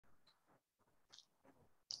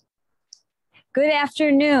Good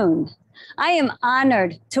afternoon. I am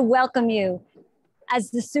honored to welcome you as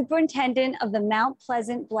the superintendent of the Mount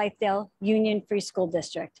Pleasant Blythedale Union Free School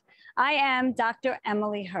District. I am Dr.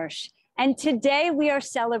 Emily Hirsch, and today we are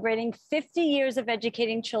celebrating 50 years of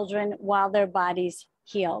educating children while their bodies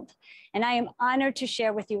healed. And I am honored to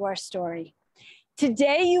share with you our story.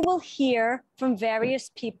 Today you will hear from various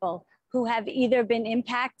people who have either been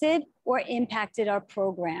impacted or impacted our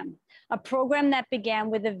program, a program that began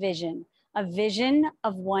with a vision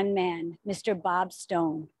of one man, Mr. Bob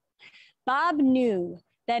Stone. Bob knew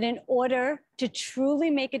that in order to truly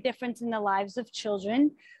make a difference in the lives of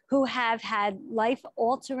children who have had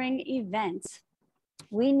life-altering events,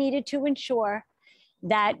 we needed to ensure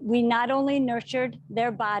that we not only nurtured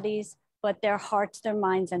their bodies, but their hearts, their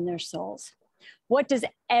minds, and their souls. What does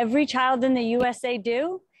every child in the USA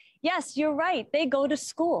do? Yes, you're right, they go to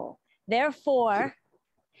school. Therefore,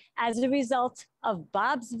 as a result of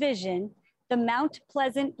Bob's vision, the Mount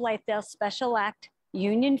Pleasant Blythedale Special Act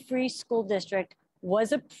Union Free School District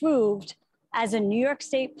was approved as a New York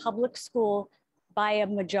State public school by a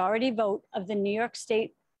majority vote of the New York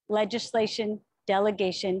State legislation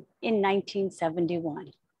delegation in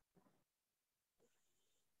 1971.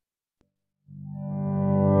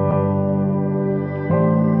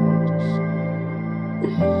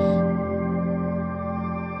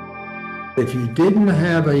 If you didn't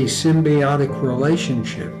have a symbiotic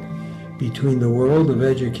relationship between the world of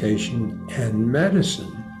education and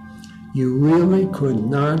medicine, you really could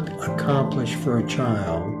not accomplish for a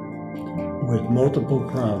child with multiple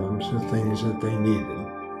problems the things that they needed.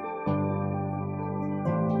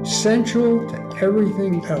 Central to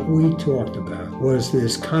everything that we talked about was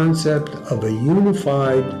this concept of a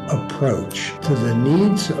unified approach to the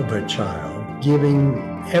needs of a child, giving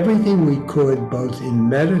everything we could, both in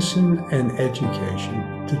medicine and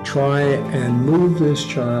education, to try and move this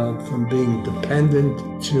child from being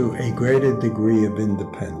dependent to a greater degree of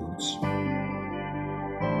independence.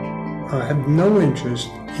 I have no interest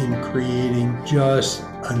in creating just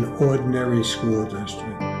an ordinary school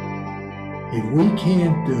district. If we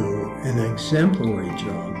can't do an exemplary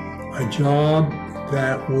job, a job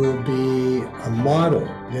that will be a model,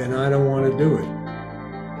 then I don't want to do it.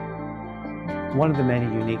 One of the many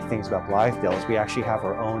unique things about Blythedale is we actually have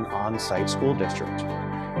our own on-site school district.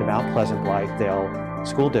 The Mount Pleasant Blythedale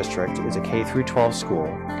School District is a K-12 school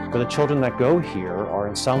where the children that go here are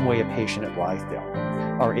in some way a patient at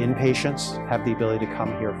Blythedale. Our inpatients have the ability to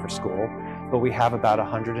come here for school, but we have about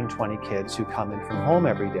 120 kids who come in from home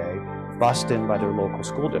every day, bused in by their local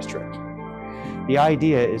school district. The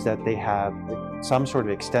idea is that they have some sort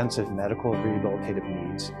of extensive medical rehabilitative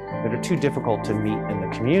needs that are too difficult to meet in the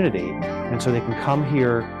community, and so they can come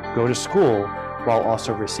here, go to school, while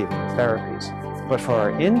also receiving the therapies. But for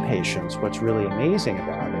our inpatients, what's really amazing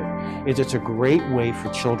about it is it's a great way for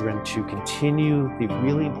children to continue the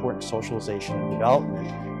really important socialization and development,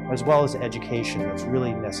 as well as education that's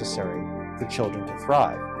really necessary for children to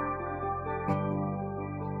thrive.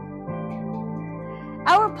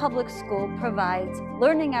 Our public school provides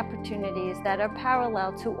learning opportunities that are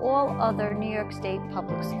parallel to all other New York State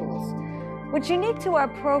public schools. What's unique to our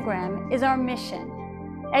program is our mission,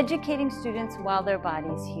 educating students while their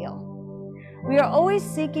bodies heal. We are always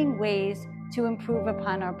seeking ways to improve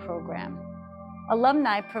upon our program.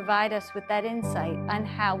 Alumni provide us with that insight on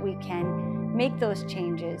how we can make those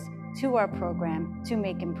changes to our program to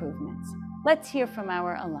make improvements. Let's hear from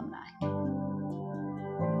our alumni.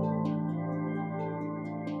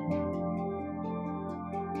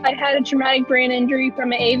 I had a traumatic brain injury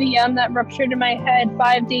from an AVM that ruptured in my head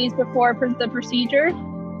 5 days before the procedure.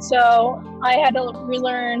 So I had to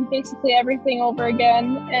relearn basically everything over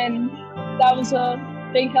again, and that was a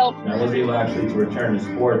big help. I was able actually to return to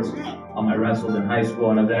sports. I wrestled in high school,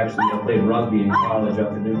 and I've actually played rugby in college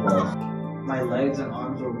up in New Paltz. My legs and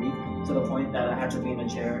arms were weak to the point that I had to be in a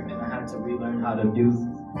chair, and I had to relearn how to do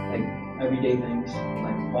like everyday things,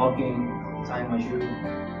 like walking, tying my shoe.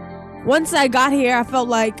 Once I got here, I felt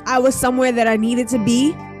like I was somewhere that I needed to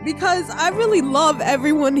be because I really love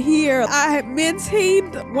everyone here. I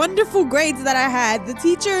maintained wonderful grades that I had. The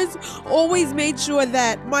teachers always made sure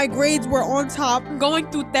that my grades were on top. Going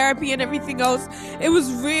through therapy and everything else, it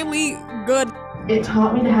was really good. It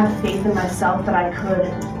taught me to have faith in myself that I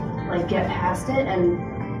could get past it, and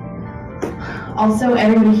also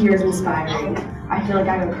everybody here is inspiring. I feel like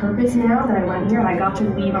I have a purpose now that I went here and I got to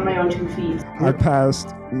leave on my own 2 feet. I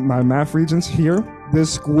passed my math regents here.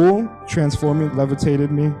 This school transformed me,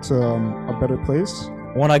 levitated me to a better place.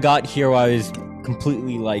 When I got here, I was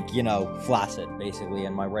completely flaccid, basically,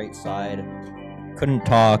 on my right side. Couldn't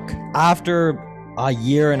talk. After a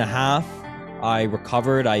year and a half, I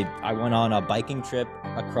recovered. I went on a biking trip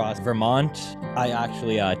across Vermont. I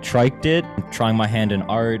actually triked it, trying my hand in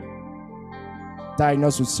art.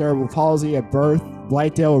 Diagnosed with cerebral palsy at birth.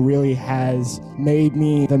 Blythedale really has made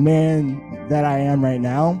me the man that I am right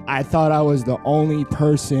now. I thought I was the only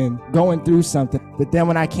person going through something, but then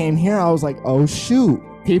when I came here, I was like, oh shoot,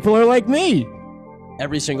 people are like me.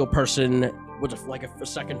 Every single person was like a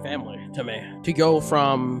second family to me. To go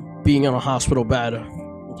from being on a hospital bed,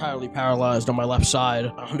 entirely paralyzed on my left side,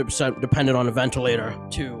 100% dependent on a ventilator,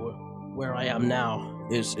 to where I am now,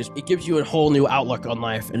 it gives you a whole new outlook on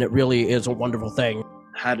life, and it really is a wonderful thing.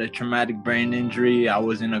 Had a traumatic brain injury. I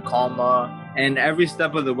was in a coma, and every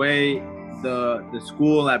step of the way, the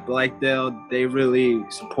school at Blythedale, they really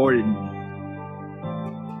supported me.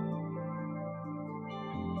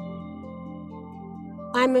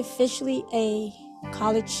 I'm officially a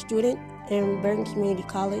college student in Bergen Community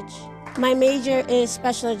College. My major is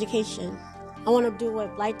special education. I want to do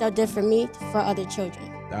what Blythedale did for me for other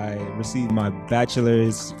children. I received my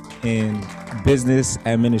bachelor's in business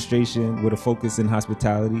administration with a focus in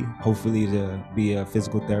hospitality, hopefully to be a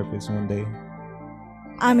physical therapist one day.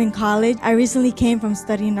 I'm in college. I recently came from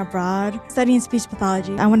studying abroad, studying speech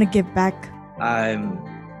pathology. I want to give back. I'm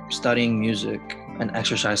studying music and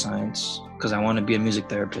exercise science because I want to be a music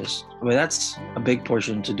therapist. But that's a big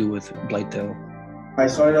portion to do with Blythedale. I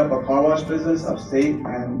started up a car wash business upstate,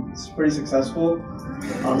 and it's pretty successful.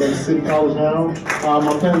 I'm in City College now.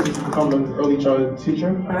 My plan is to become an early childhood teacher.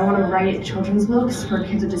 I want to write children's books for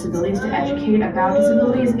kids with disabilities to educate about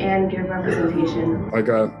disabilities and give representation. I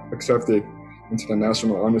got accepted into the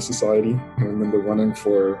National Honor Society, and I'm in the running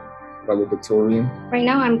for valedictorian. Right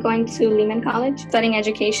now I'm going to Lehman College, studying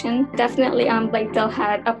education. Definitely Blythedale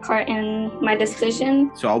had a part in my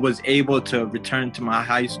decision. So I was able to return to my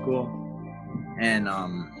high school and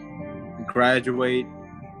graduate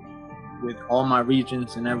with all my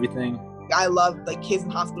regents and everything. I love kids in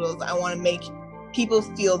hospitals. I want to make people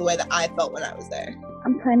feel the way that I felt when I was there.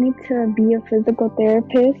 I'm planning to be a physical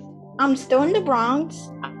therapist. I'm still in the Bronx.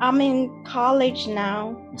 I'm in college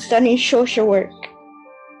now, studying social work.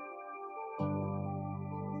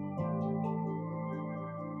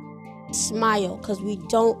 Smile, because we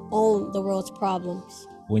don't own the world's problems.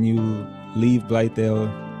 When you leave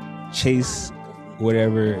Blythedale, chase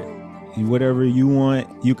whatever you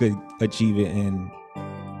want, you could achieve it, and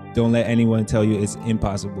don't let anyone tell you it's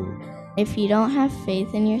impossible. If you don't have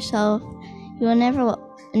faith in yourself, you will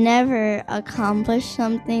never accomplish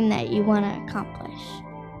something that you want to accomplish.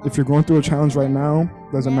 If you're going through a challenge right now,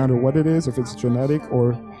 doesn't matter what it is, if it's genetic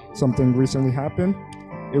or something recently happened,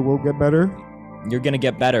 it will get better. You're gonna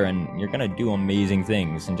get better, and you're gonna do amazing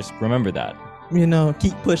things, and just remember that.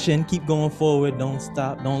 Keep pushing, keep going forward, don't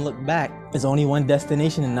stop, don't look back. There's only one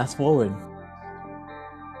destination, and that's forward.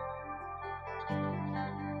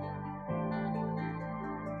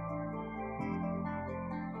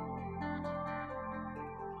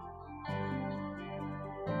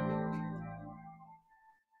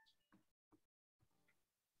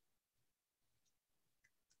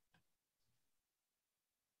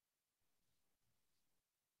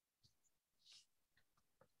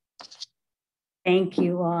 Thank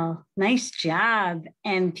you all. Nice job,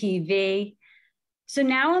 MPV. So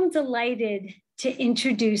now I'm delighted to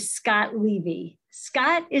introduce Scott Levy.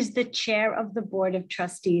 Scott is the chair of the Board of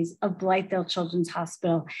Trustees of Blythedale Children's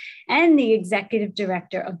Hospital and the executive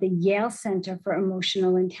director of the Yale Center for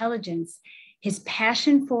Emotional Intelligence. His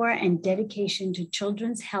passion for and dedication to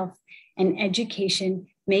children's health and education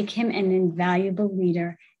make him an invaluable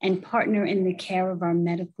leader and partner in the care of our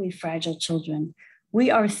medically fragile children. We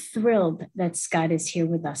are thrilled that Scott is here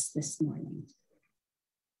with us this morning.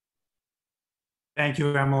 Thank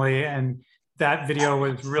you, Emily. And that video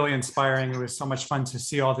was really inspiring. It was so much fun to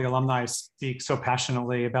see all the alumni speak so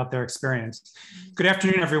passionately about their experience. Good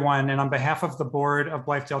afternoon, everyone. And on behalf of the board of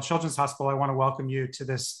Blythedale Children's Hospital, I want to welcome you to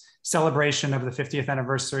this celebration of the 50th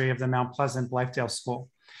anniversary of the Mount Pleasant Blythedale School.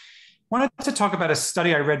 I wanted to talk about a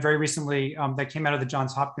study I read very recently that came out of the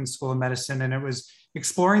Johns Hopkins School of Medicine, and it was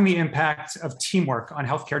exploring the impact of teamwork on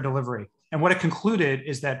healthcare delivery. And what it concluded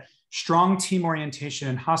is that strong team orientation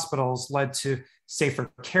in hospitals led to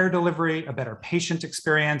safer care delivery, a better patient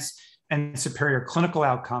experience, and superior clinical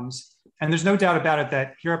outcomes. And there's no doubt about it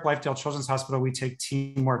that here at Blythedale Children's Hospital, we take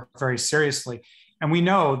teamwork very seriously. And we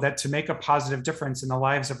know that to make a positive difference in the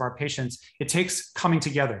lives of our patients, it takes coming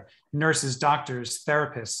together. Nurses, doctors,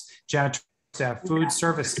 therapists, janitorial staff, food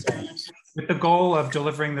service staff, with the goal of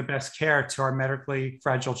delivering the best care to our medically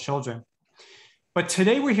fragile children. But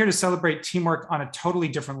today we're here to celebrate teamwork on a totally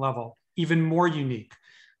different level, even more unique,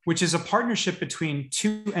 which is a partnership between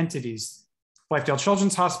two entities, Blythedale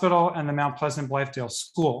Children's Hospital, and the Mount Pleasant Blythedale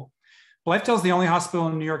School. Blythedale is the only hospital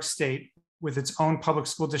in New York State with its own public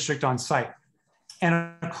school district on site.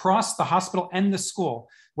 And across the hospital and the school,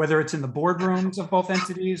 whether it's in the boardrooms of both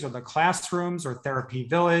entities or the classrooms or therapy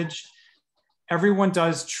village, everyone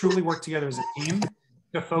does truly work together as a team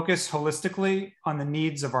to focus holistically on the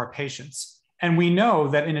needs of our patients. And we know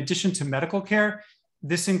that in addition to medical care,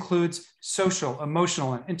 this includes social,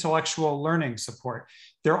 emotional, and intellectual learning support.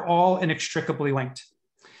 They're all inextricably linked.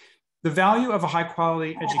 The value of a high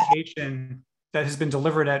quality education that has been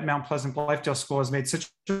delivered at Mount Pleasant Blythedale School has made such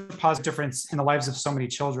a positive difference in the lives of so many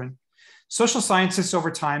children. Social scientists over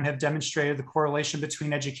time have demonstrated the correlation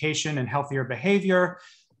between education and healthier behavior,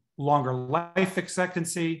 longer life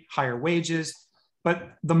expectancy, higher wages.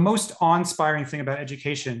 But the most awe-inspiring thing about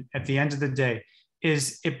education at the end of the day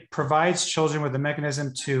is it provides children with a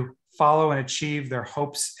mechanism to follow and achieve their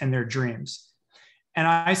hopes and their dreams. And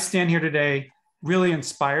I stand here today really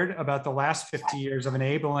inspired about the last 50 years of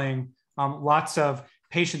enabling lots of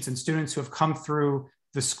patients and students who have come through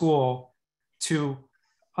the school to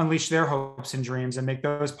unleash their hopes and dreams and make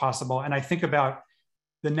those possible. And I think about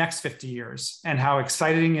the next 50 years and how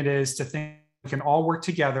exciting it is to think we can all work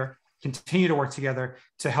together, continue to work together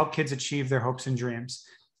to help kids achieve their hopes and dreams.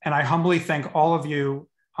 And I humbly thank all of you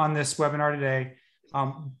on this webinar today.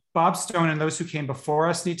 Bob Stone and those who came before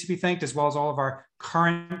us need to be thanked, as well as all of our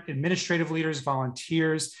current administrative leaders,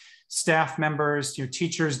 volunteers, staff members,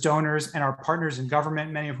 teachers, donors, and our partners in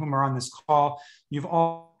government, many of whom are on this call. You've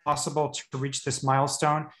all been possible to reach this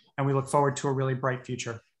milestone, and we look forward to a really bright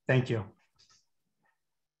future. Thank you.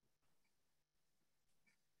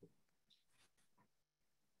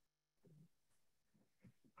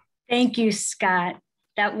 Thank you, Scott.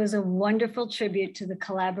 That was a wonderful tribute to the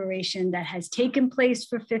collaboration that has taken place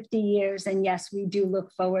for 50 years. And yes, we do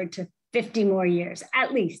look forward to 50 more years,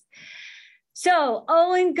 at least. So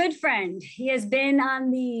Owen Goodfriend, he has been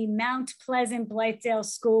on the Mount Pleasant Blythedale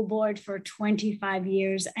School Board for 25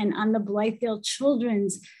 years and on the Blythedale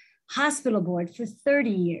Children's Hospital Board for 30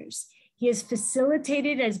 years. He has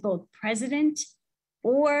facilitated as both president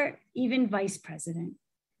or even vice president.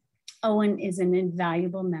 Owen is an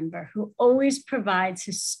invaluable member who always provides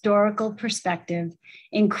historical perspective,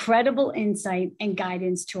 incredible insight, and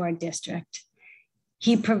guidance to our district.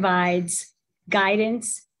 He provides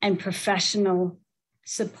guidance and professional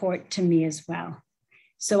support to me as well.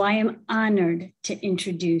 So I am honored to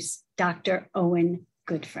introduce Dr. Owen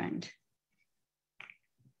Goodfriend.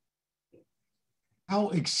 How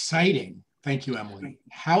exciting. Thank you, Emily.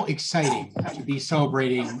 How exciting to be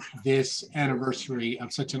celebrating this anniversary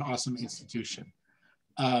of such an awesome institution.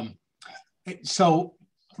 So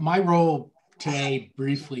my role today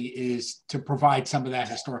briefly is to provide some of that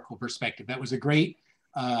historical perspective. That was a great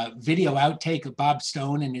video outtake of Bob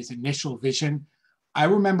Stone and his initial vision. I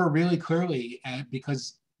remember really clearly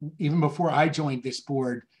because even before I joined this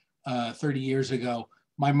board 30 years ago,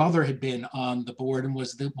 my mother had been on the board and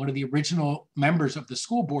was one of the original members of the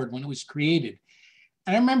school board when it was created.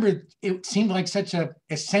 And I remember it seemed like such an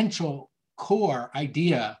essential core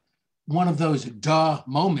idea, one of those duh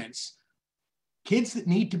moments. Kids that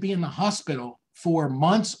need to be in the hospital for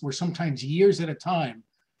months or sometimes years at a time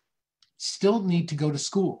still need to go to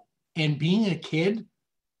school. And being a kid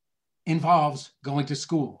involves going to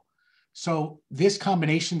school. So this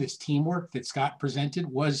combination, this teamwork that Scott presented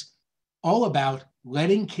was all about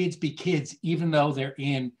letting kids be kids, even though they're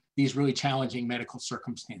in these really challenging medical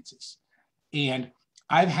circumstances. And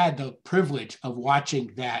I've had the privilege of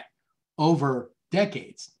watching that over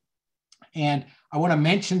decades. And I want to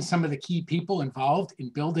mention some of the key people involved in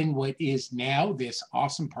building what is now this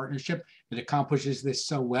awesome partnership that accomplishes this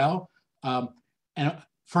so well. And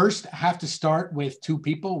first, I have to start with two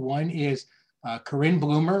people. One is Corinne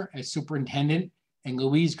Bloomer as superintendent and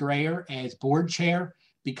Louise Grayer as board chair,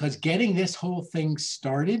 because getting this whole thing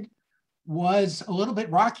started was a little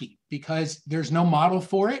bit rocky because there's no model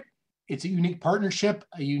for it. It's a unique partnership,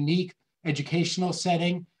 a unique educational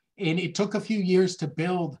setting, and it took a few years to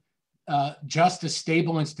build just a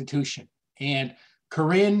stable institution. And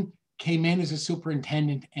Corinne came in as a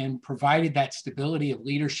superintendent and provided that stability of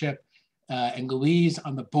leadership, and Louise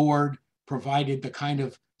on the board provided the kind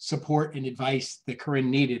of support and advice that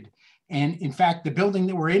Corinne needed. And in fact, the building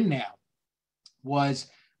that we're in now was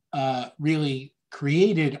really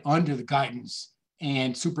created under the guidance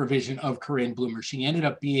and supervision of Corinne Bloomer. She ended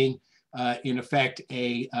up being, in effect,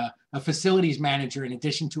 a facilities manager in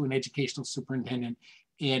addition to an educational superintendent.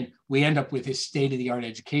 And we end up with this state-of-the-art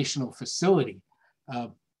educational facility.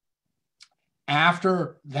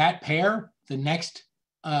 After that pair, the next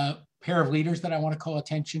pair of leaders that I want to call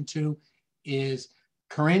attention to is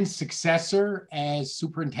Corinne's successor as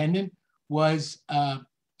superintendent was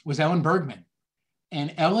Ellen Bergman.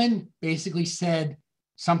 And Ellen basically said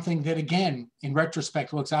something that, again, in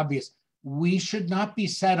retrospect, looks obvious. We should not be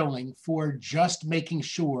settling for just making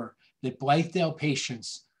sure that Blythedale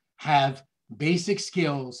patients have basic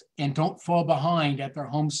skills and don't fall behind at their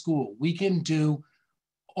home school. We can do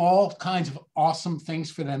all kinds of awesome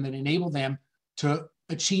things for them that enable them to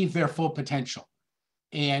achieve their full potential.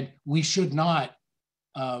 And we should not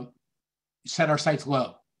set our sights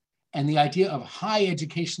low. And the idea of high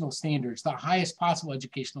educational standards, the highest possible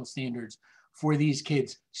educational standards for these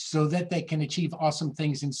kids so that they can achieve awesome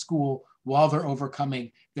things in school while they're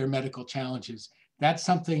overcoming their medical challenges. That's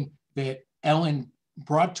something that Ellen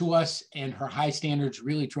brought to us, and her high standards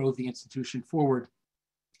really drove the institution forward.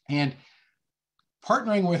 And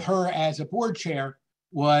partnering with her as a board chair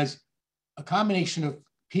was a combination of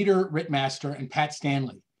Peter Rittmaster and Pat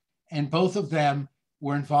Stanley. And both of them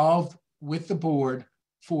were involved with the board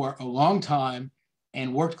for a long time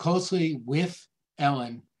and worked closely with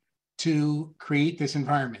Ellen to create this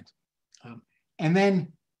environment. And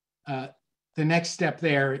then the next step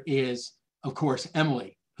there is, of course,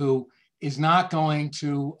 Emily, who is not going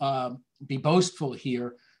to be boastful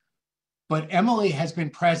here, but Emily has been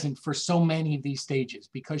present for so many of these stages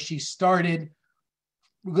because she started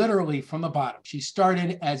literally from the bottom. She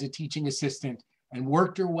started as a teaching assistant and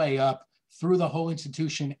worked her way up through the whole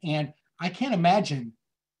institution. And I can't imagine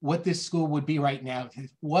what this school would be right now if it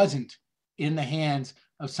wasn't in the hands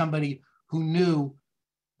of somebody who knew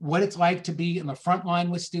what it's like to be in the front line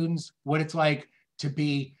with students, what it's like to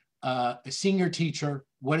be a senior teacher,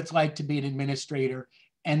 what it's like to be an administrator,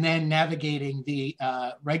 and then navigating the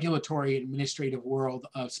regulatory and administrative world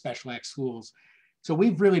of special ed schools. So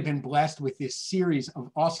we've really been blessed with this series of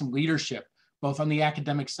awesome leadership, both on the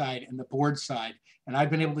academic side and the board side. And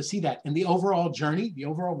I've been able to see that. And the overall journey, the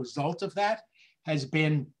overall result of that has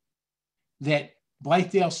been that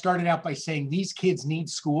Blythedale started out by saying these kids need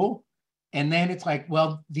school. And then it's like,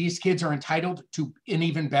 well, these kids are entitled to an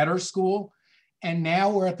even better school. And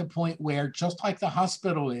now we're at the point where, just like the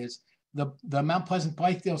hospital is, the Mount Pleasant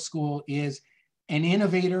Blythedale School is an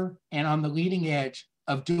innovator and on the leading edge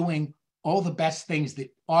of doing all the best things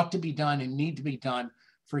that ought to be done and need to be done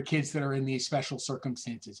for kids that are in these special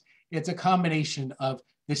circumstances. It's a combination of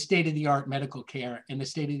the state-of-the-art medical care and the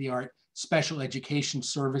state-of-the-art special education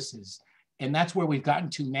services. And that's where we've gotten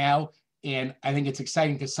to now. And I think it's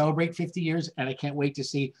exciting to celebrate 50 years, and I can't wait to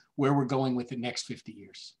see where we're going with the next 50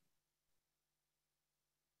 years.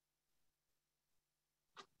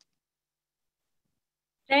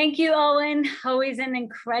 Thank you, Owen. Always an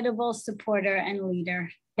incredible supporter and leader.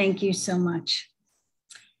 Thank you so much.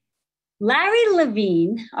 Larry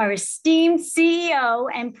Levine, our esteemed CEO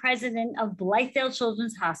and president of Blythedale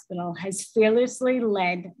Children's Hospital, has fearlessly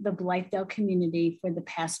led the Blythedale community for the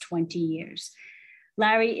past 20 years.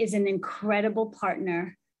 Larry is an incredible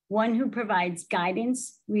partner, one who provides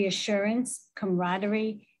guidance, reassurance,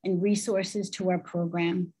 camaraderie, and resources to our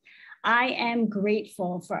program. I am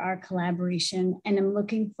grateful for our collaboration, and I'm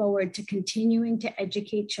looking forward to continuing to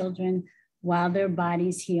educate children while their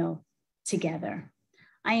bodies heal together.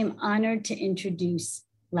 I am honored to introduce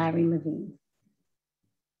Larry Levine.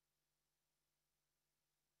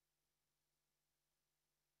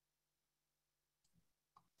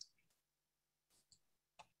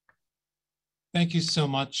 Thank you so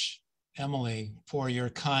much, Emily, for your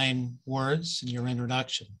kind words and your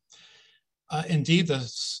introduction. Indeed, the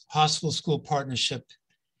hospital-school partnership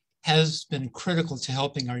has been critical to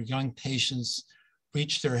helping our young patients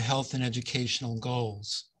reach their health and educational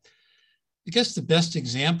goals. I guess the best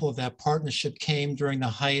example of that partnership came during the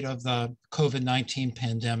height of the COVID-19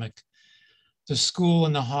 pandemic. The school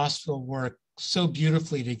and the hospital worked so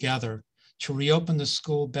beautifully together to reopen the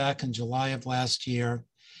school back in July of last year,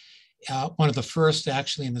 one of the first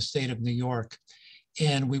actually in the state of New York.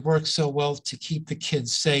 And we worked so well to keep the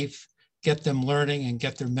kids safe, get them learning and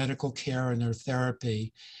get their medical care and their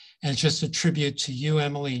therapy. And it's just a tribute to you,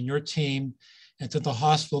 Emily, and your team, and to the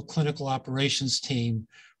hospital clinical operations team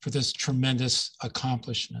for this tremendous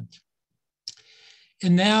accomplishment.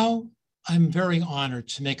 And now I'm very honored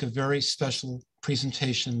to make a very special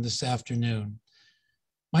presentation this afternoon.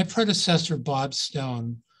 My predecessor, Bob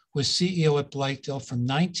Stone, was CEO at Blythedale from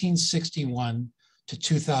 1961 to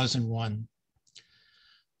 2001.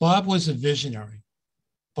 Bob was a visionary.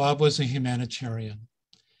 Bob was a humanitarian.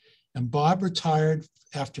 And Bob retired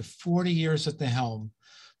after 40 years at the helm,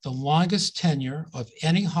 the longest tenure of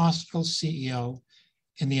any hospital CEO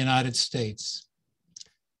in the United States.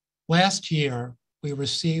 Last year, we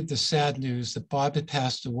received the sad news that Bob had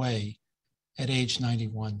passed away at age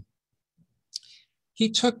 91. He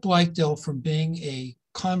took Blythedale from being a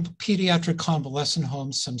pediatric convalescent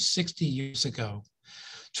home some 60 years ago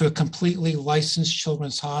to a completely licensed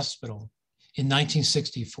children's hospital in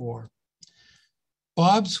 1964.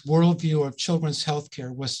 Bob's worldview of children's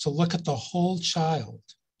healthcare was to look at the whole child,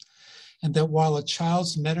 and that while a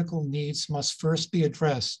child's medical needs must first be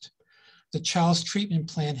addressed, the child's treatment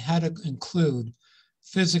plan had to include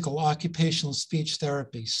physical, occupational speech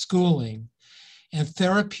therapy, schooling, and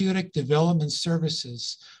therapeutic development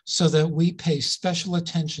services, so that we pay special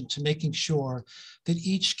attention to making sure that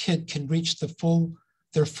each kid can reach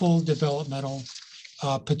their full developmental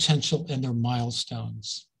potential and their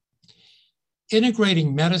milestones.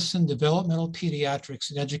 Integrating medicine, developmental pediatrics,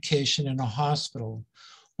 and education in a hospital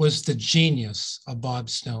was the genius of Bob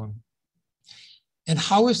Stone. And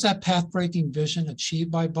how is that path-breaking vision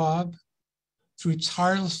achieved by Bob? Through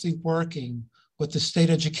tirelessly working with the State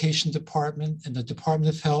Education Department and the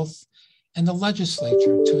Department of Health and the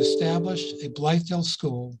legislature to establish a Blythedale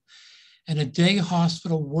School and a day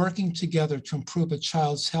hospital, working together to improve a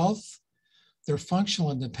child's health, their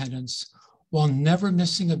functional independence, while never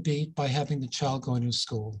missing a beat by having the child going to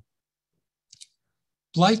school.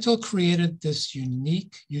 Blythedale created this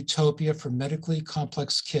unique utopia for medically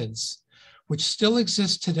complex kids, which still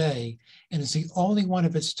exists today and is the only one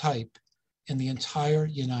of its type in the entire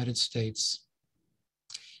United States.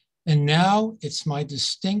 And now it's my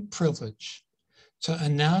distinct privilege to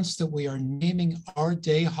announce that we are naming our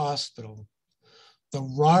day hospital the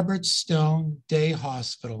Robert Stone Day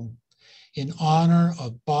Hospital in honor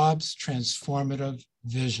of Bob's transformative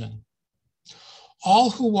vision.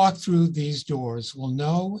 All who walk through these doors will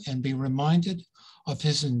know and be reminded of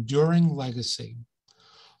his enduring legacy,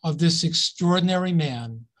 of this extraordinary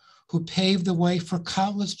man who paved the way for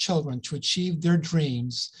countless children to achieve their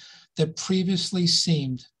dreams that previously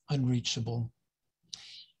seemed unreachable.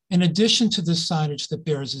 In addition to the signage that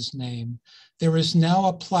bears his name, there is now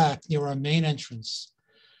a plaque near our main entrance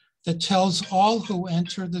that tells all who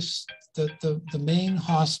enter the main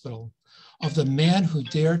hospital of the man who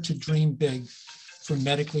dared to dream big for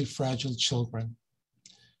medically fragile children.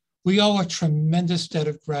 We owe a tremendous debt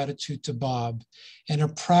of gratitude to Bob and are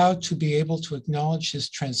proud to be able to acknowledge his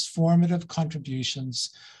transformative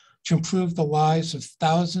contributions to improve the lives of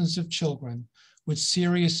thousands of children with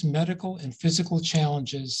serious medical and physical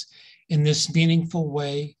challenges in this meaningful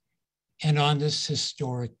way and on this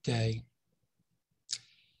historic day.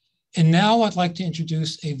 And now I'd like to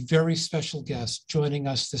introduce a very special guest joining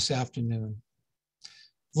us this afternoon.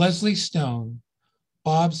 Lesley Stone,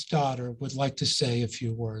 Bob's daughter, would like to say a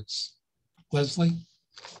few words. Lesley?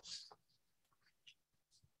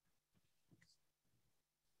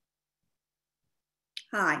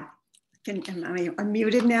 Hi, am I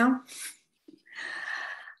unmuted now?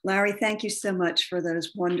 Larry, thank you so much for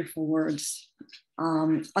those wonderful words.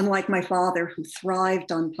 Unlike my father, who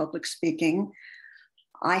thrived on public speaking,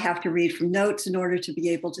 I have to read from notes in order to be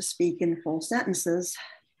able to speak in full sentences.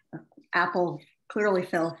 Apple clearly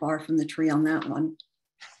fell far from the tree on that one.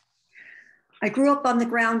 I grew up on the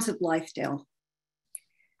grounds of Blythedale.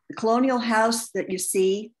 The colonial house that you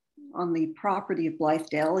see on the property of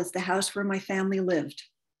Blythedale is the house where my family lived.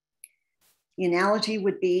 The analogy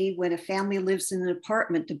would be when a family lives in an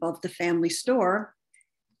apartment above the family store,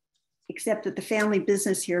 except that the family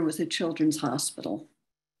business here was a children's hospital.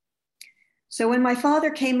 So when my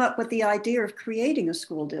father came up with the idea of creating a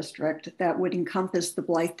school district that would encompass the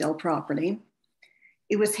Blythedale property,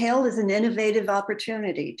 it was hailed as an innovative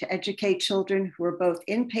opportunity to educate children who were both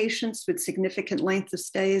inpatients with significant length of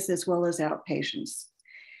stays as well as outpatients.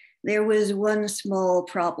 There was one small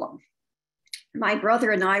problem. My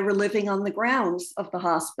brother and I were living on the grounds of the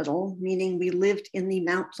hospital, meaning we lived in the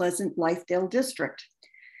Mount Pleasant Blythedale district,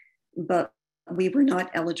 but we were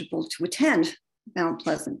not eligible to attend Mount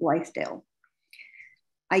Pleasant Blythedale.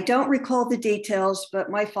 I don't recall the details, but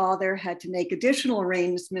my father had to make additional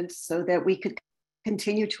arrangements so that we could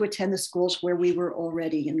continue to attend the schools where we were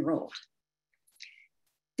already enrolled.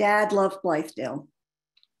 Dad loved Blythedale.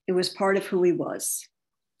 It was part of who he was.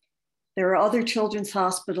 There are other children's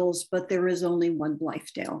hospitals, but there is only one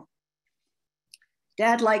Blythedale.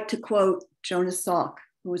 Dad liked to quote Jonas Salk,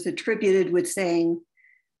 who was attributed with saying,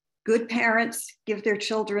 "Good parents give their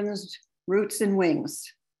children roots and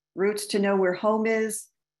wings, roots to know where home is,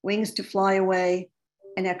 wings to fly away,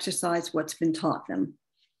 and exercise what's been taught them."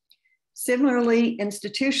 Similarly,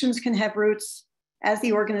 institutions can have roots as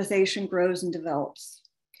the organization grows and develops.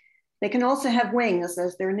 They can also have wings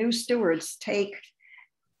as their new stewards take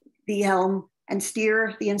the helm and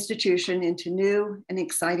steer the institution into new and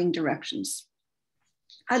exciting directions.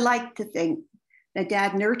 I like to think that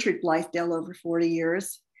Dad nurtured Blythedale over 40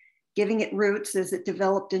 years giving it roots as it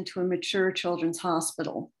developed into a mature children's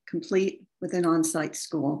hospital, complete with an on-site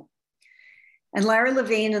school. And Larry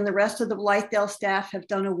Levine and the rest of the Blythedale staff have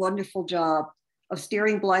done a wonderful job of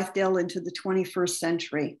steering Blythedale into the 21st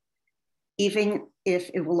century, even if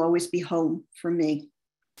it will always be home for me.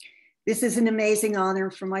 This is an amazing honor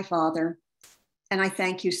for my father, and I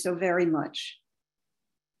thank you so very much.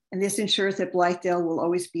 And this ensures that Blythedale will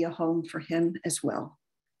always be a home for him as well.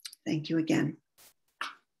 Thank you again.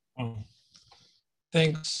 Oh,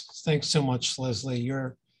 thanks so much, Lesley.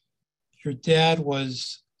 Your dad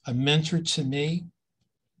was a mentor to me,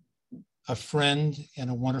 a friend, and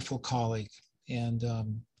a wonderful colleague. And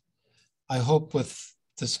I hope with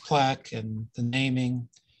this plaque and the naming,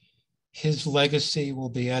 his legacy will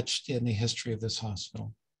be etched in the history of this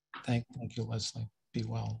hospital. Thank you, Lesley. Be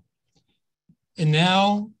well. And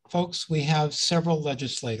now, folks, we have several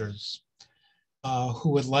legislators who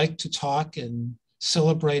would like to talk and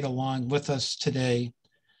celebrate along with us today.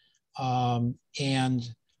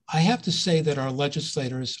 And I have to say that our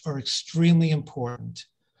legislators are extremely important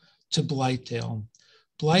to Blythedale.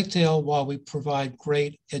 Blythedale, while we provide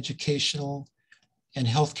great educational and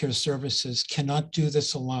healthcare services, cannot do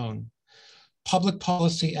this alone. Public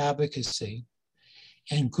policy advocacy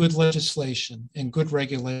and good legislation and good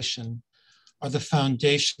regulation are the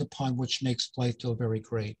foundation upon which makes Blythedale very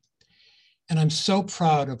great. And I'm so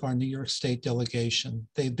proud of our New York State delegation.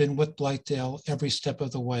 They've been with Blythedale every step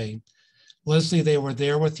of the way. Lesley, they were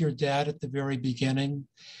there with your dad at the very beginning,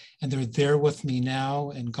 and they're there with me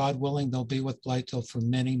now, and God willing, they'll be with Blythedale for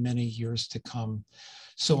many, many years to come.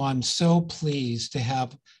 So I'm so pleased to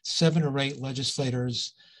have 7 or 8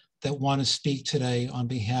 legislators that want to speak today on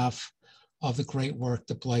behalf of the great work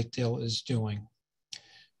that Blythedale is doing.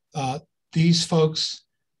 These folks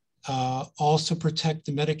also protect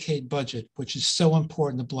the Medicaid budget, which is so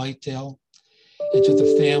important to Blythedale and to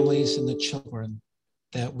the families and the children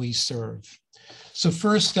that we serve. So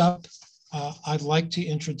first up, I'd like to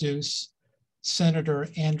introduce Senator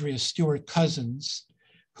Andrea Stewart-Cousins,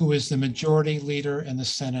 who is the majority leader in the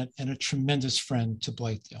Senate and a tremendous friend to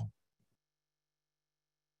Blythedale.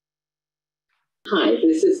 Hi,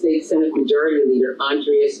 this is State Senate Majority Leader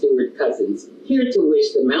Andrea Stewart-Cousins, here to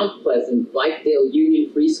wish the Mount Pleasant Blythedale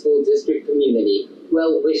Union Free School District community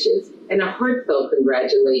well wishes and a heartfelt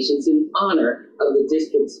congratulations in honor of the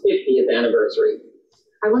district's 50th anniversary.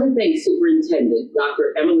 I want to thank Superintendent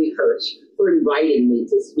Dr. Emily Hirsch for inviting me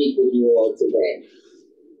to speak with you all today.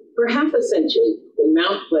 For half a century, the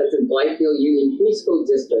Mount Pleasant Blythedale Union Free School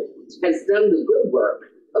District has done the good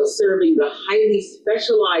work of serving the highly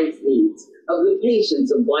specialized needs of the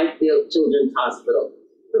patients of Blythedale Children's Hospital,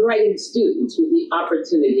 providing students with the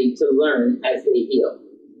opportunity to learn as they heal.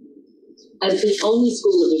 As the only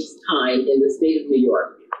school of its kind in the state of New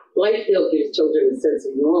York, Blythedale gives children a sense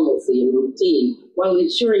of normalcy and routine while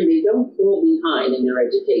ensuring they don't fall behind in their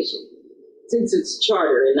education. Since its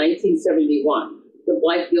charter in 1971, the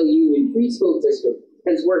Blythedale Union Free School District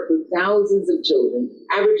has worked with thousands of children,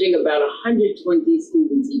 averaging about 120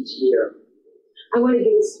 students each year. I want to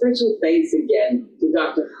give a special thanks again to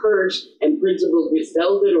Dr. Hirsch and Principal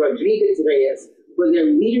Griselda Rodriguez-Reyes for their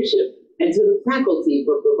leadership and to the faculty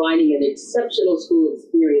for providing an exceptional school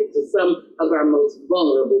experience to some of our most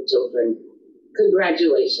vulnerable children.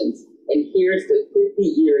 Congratulations, and here's to 50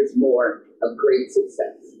 years more of great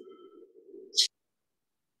success.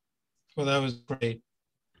 Well, that was great.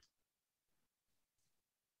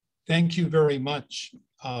 Thank you very much,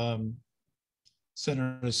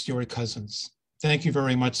 Senator Stewart-Cousins. Thank you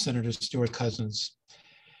very much, Senator Stewart-Cousins.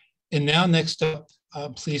 And now next up,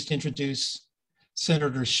 I'm pleased to introduce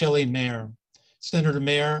Senator Shelley Mayer. Senator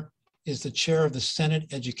Mayer is the chair of the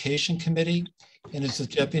Senate Education Committee and is the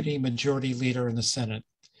deputy majority leader in the Senate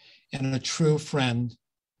and a true friend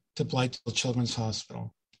to Blythedale Children's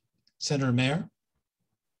Hospital. Senator Mayer.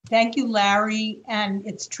 Thank you, Larry, and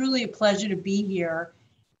it's truly a pleasure to be here.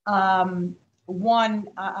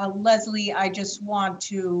 Lesley, I just want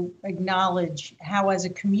to acknowledge how as a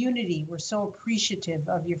community, we're so appreciative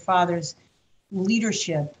of your father's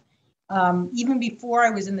leadership. Even before I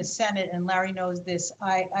was in the Senate, and Larry knows this,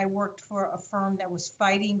 I worked for a firm that was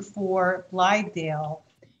fighting for Blythedale.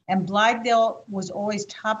 And Blythedale was always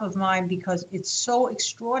top of mind because it's so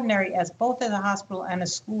extraordinary as both as a hospital and a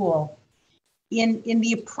school in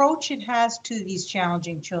the approach it has to these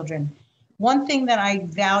challenging children. One thing that I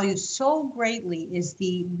value so greatly is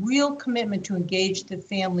the real commitment to engage the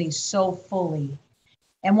families so fully.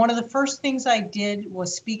 And one of the first things I did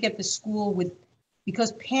was speak at the school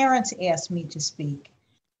because parents asked me to speak.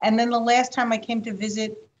 And then the last time I came to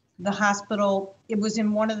visit the hospital, it was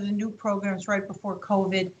in one of the new programs right before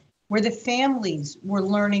COVID, where the families were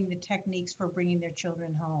learning the techniques for bringing their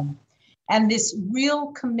children home. And this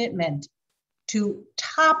real commitment to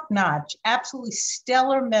top-notch, absolutely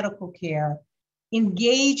stellar medical care,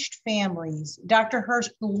 engaged families. Dr. Hirsch,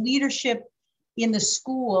 the leadership in the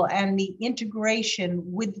school and the integration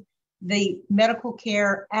with the medical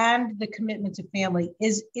care and the commitment to family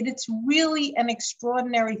it's really an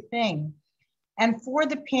extraordinary thing. And for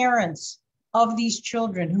the parents of these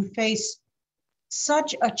children who face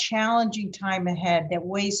such a challenging time ahead that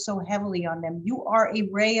weighs so heavily on them, you are a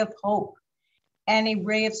ray of hope and a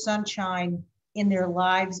ray of sunshine in their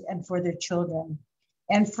lives and for their children.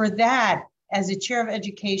 And for that, as a chair of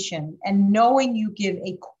education, and knowing you give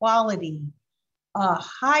a quality,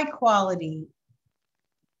 high quality,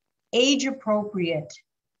 age appropriate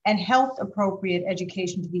and health appropriate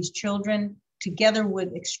education to these children, together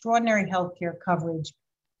with extraordinary healthcare coverage,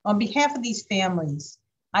 on behalf of these families,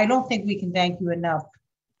 I don't think we can thank you enough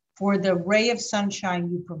for the ray of sunshine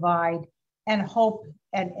you provide and hope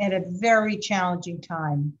at a very challenging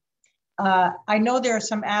time. I know there are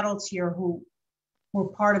some adults here who were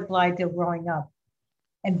part of Blythedale growing up,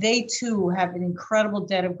 and they too have an incredible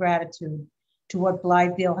debt of gratitude to what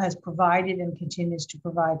Blythedale has provided and continues to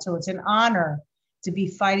provide. So it's an honor to be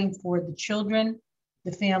fighting for the children,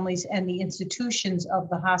 the families, and the institutions of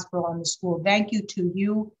the hospital and the school. Thank you to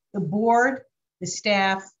you, the board, the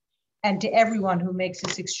staff, and to everyone who makes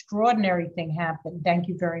this extraordinary thing happen. Thank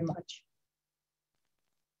you very much.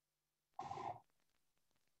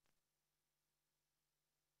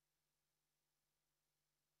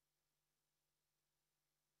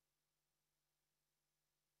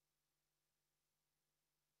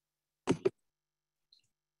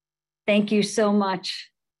 Thank you so much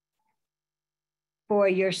for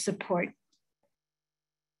your support.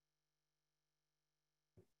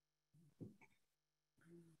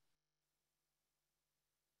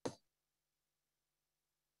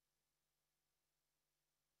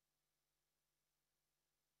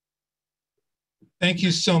 Thank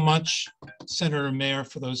you so much, Senator Mayer,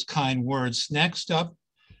 for those kind words. Next up,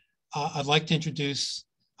 I'd like to introduce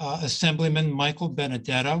Assemblyman Michael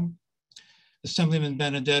Benedetto. Assemblyman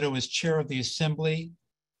Benedetto is chair of the Assembly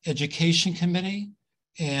Education Committee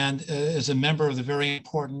and is a member of the very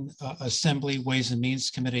important Assembly Ways and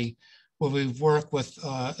Means Committee, where we've worked with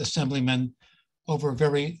Assemblymen over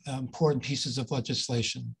very important pieces of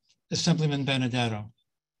legislation. Assemblyman Benedetto.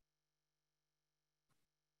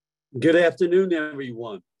 Good afternoon,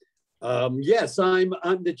 everyone. Yes, I'm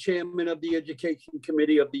the chairman of the Education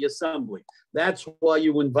Committee of the Assembly. That's why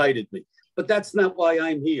you invited me, but that's not why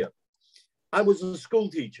I'm here. I was a school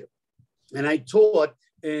teacher, and I taught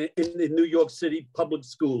in the New York City public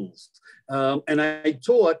schools. And I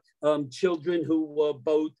taught children who were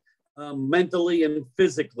both mentally and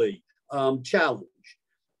physically challenged.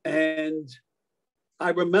 And I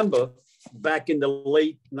remember back in the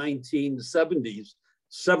late 1970s,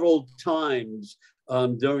 several times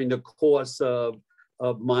during the course of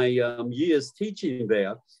my years teaching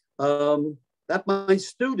there, that my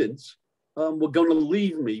students were going to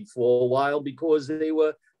leave me for a while because they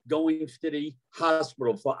were going to the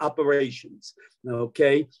hospital for operations,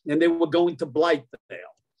 okay? And they were going to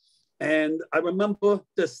Blythedale. And I remember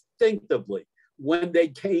distinctively when they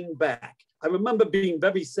came back. I remember being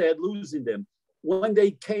very sad losing them. When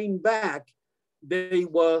they came back, they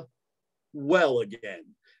were well again.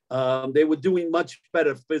 They were doing much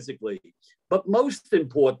better physically. But most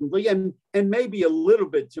importantly, and maybe a little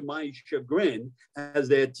bit to my chagrin as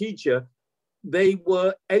their teacher, they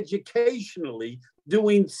were educationally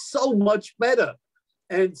doing so much better.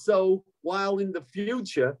 And so while in the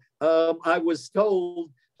future, I was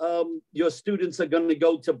told your students are going to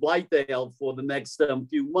go to Blythedale for the next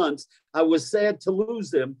few months, I was sad to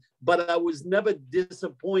lose them, but I was never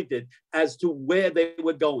disappointed as to where they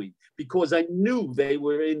were going because I knew they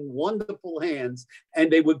were in wonderful hands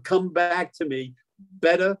and they would come back to me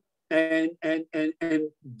better and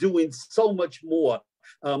doing so much more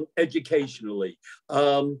educationally.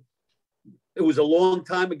 It was a long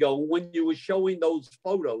time ago when you were showing those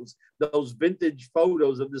photos, those vintage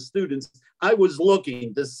photos of the students, I was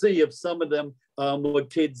looking to see if some of them were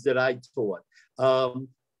kids that I taught.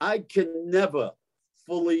 I can never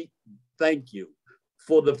fully thank you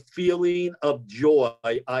for the feeling of joy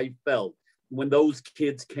I felt when those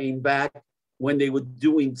kids came back, when they were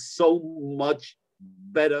doing so much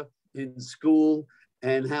better in school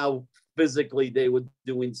and how physically they were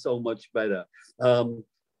doing so much better.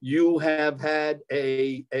 You have had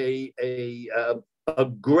a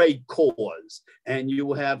great cause and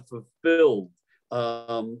you have fulfilled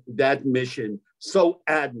that mission so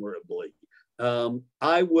admirably.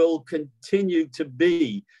 I will continue to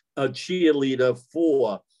be a cheerleader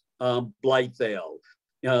for Blythedale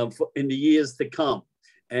in the years to come.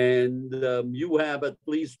 And you have at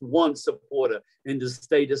least one supporter in the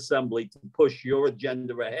state assembly to push your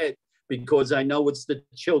agenda ahead, because I know it's the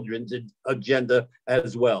children's agenda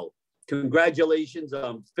as well. Congratulations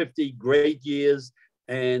on 50 great years,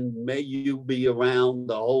 and may you be around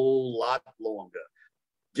a whole lot longer,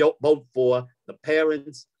 both for the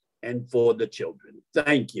parents and for the children.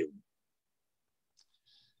 Thank you.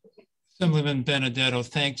 Assemblyman Benedetto,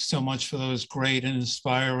 thanks so much for those great and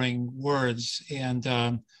inspiring words.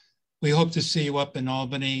 And we hope to see you up in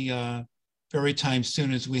Albany very time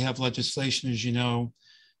soon, as we have legislation, as you know,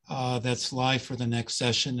 that's live for the next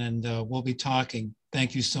session, and we'll be talking.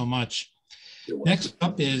 Thank you so much. Next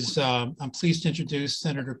up is, I'm pleased to introduce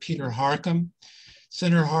Senator Peter Harcum.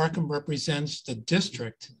 Senator Harcum represents the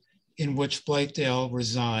district in which Blythedale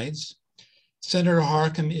resides. Senator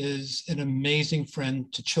Harcum is an amazing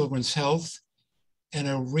friend to children's health and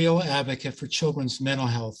a real advocate for children's mental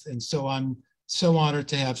health. And so I'm so honored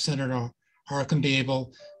to have Senator Harcum be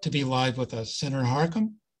able to be live with us. Senator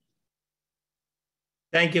Harcum?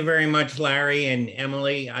 Thank you very much, Larry and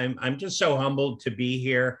Emily. I'm just so humbled to be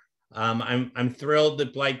here. I'm thrilled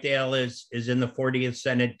that Blythedale is in the 40th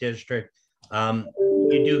Senate District.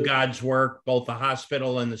 You do God's work, both the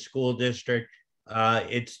hospital and the school district.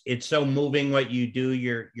 It's so moving what you do.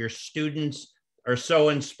 Your students are so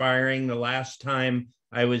inspiring. The last time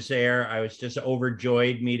I was there, I was just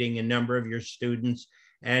overjoyed meeting a number of your students.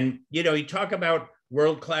 And, you know, you talk about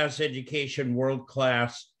world-class education,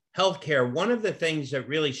 world-class healthcare. One of the things that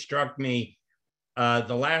really struck me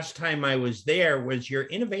the last time I was there was your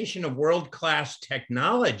innovation of world-class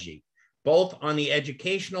technology, both on the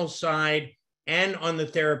educational side and on the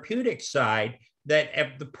therapeutic side, that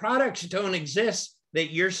if the products don't exist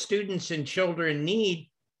that your students and children need,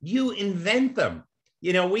 you invent them.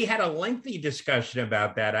 You know, we had a lengthy discussion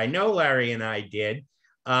about that. I know Larry and I did.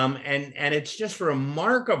 And it's just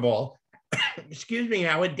remarkable, excuse me,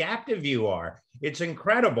 how adaptive you are. It's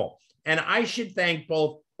incredible. And I should thank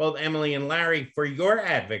both Emily and Larry for your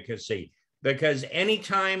advocacy, because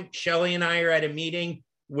anytime Shelley and I are at a meeting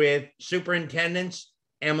with superintendents,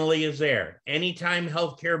 Emily is there. Anytime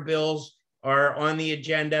healthcare bills are on the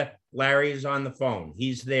agenda, Larry is on the phone.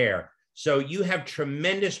 He's there. So you have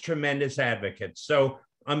tremendous, tremendous advocates. So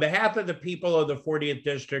on behalf of the people of the 40th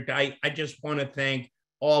District, I just want to thank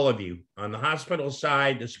all of you on the hospital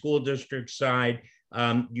side, the school district side.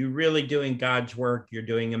 You're really doing God's work. You're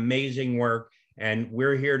doing amazing work, and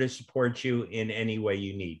we're here to support you in any way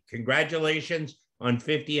you need. Congratulations on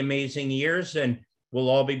 50 amazing years, and we'll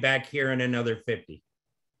all be back here in another 50.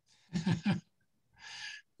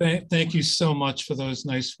 Thank you so much for those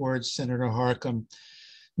nice words, Senator Harcum.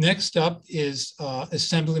 Next up is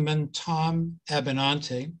Assemblyman Tom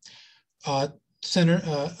Abenante.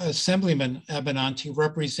 Assemblyman Abenante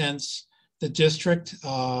represents the district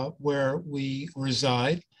where we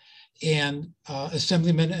reside, and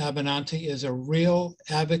Assemblyman Abenante is a real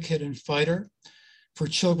advocate and fighter for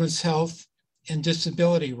children's health and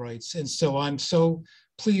disability rights. And so I'm so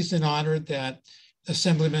pleased and honored that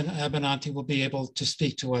Assemblyman Abenante will be able to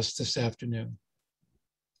speak to us this afternoon.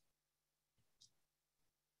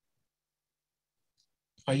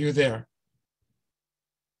 Are you there?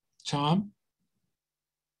 Tom?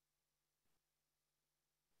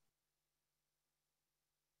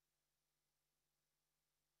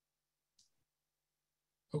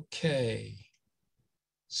 Okay.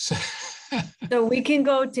 So we can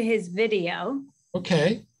go to his video.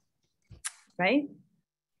 Okay. Right?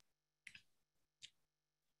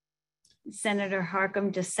 Senator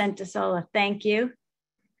Harcum just sent us all a thank you.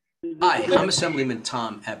 Hi, I'm Assemblyman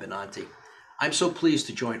Tom Abenante. I'm so pleased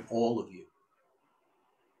to join all of you.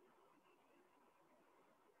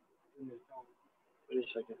 Wait a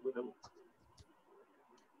second.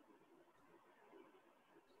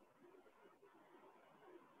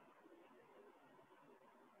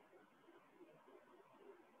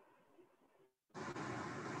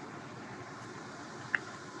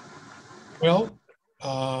 Well,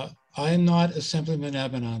 I am not Assemblyman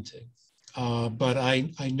Abenante, but I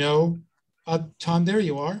know, Tom, there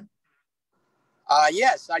you are.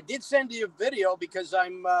 Yes, I did send you a video because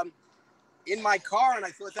I'm in my car, and I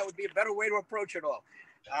thought that would be a better way to approach it all.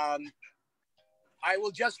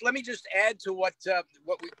 Let me just add to what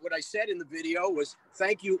I said in the video was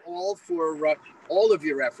thank you all for all of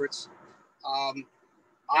your efforts.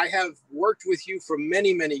 I have worked with you for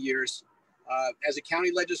many, many years as a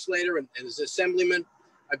county legislator and as an assemblyman.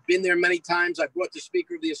 I've been there many times. I brought the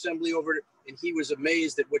Speaker of the Assembly over, and he was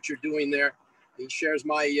amazed at what you're doing there. He shares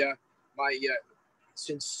my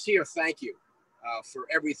sincere thank you. for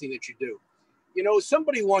everything that you do. You know,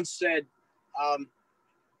 somebody once said,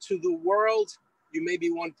 to the world, you may be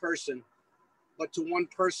one person, but to one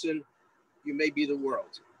person, you may be the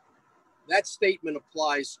world. That statement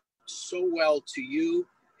applies so well to you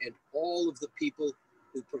and all of the people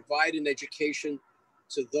who provide an education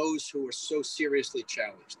to those who are so seriously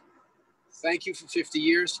challenged. Thank you for 50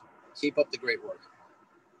 years. Keep up the great work.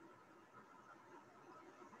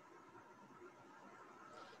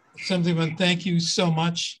 Assemblyman, thank you so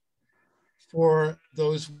much for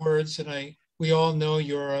those words. And we all know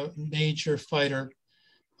you're a major fighter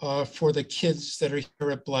for the kids that are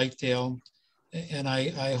here at Blythedale. And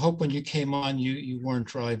I hope when you came on, you weren't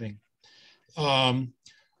driving.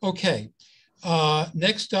 Okay,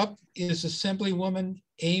 next up is Assemblywoman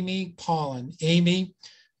Amy Paulin. Amy,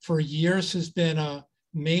 for years, has been a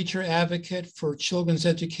major advocate for children's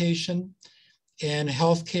education and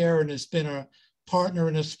healthcare, and has been a partner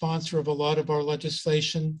and a sponsor of a lot of our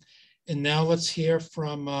legislation. And now let's hear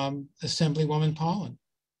from Assemblywoman Paulin.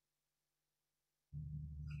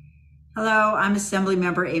 Hello, I'm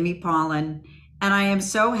Assemblymember Amy Paulin, and I am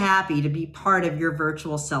so happy to be part of your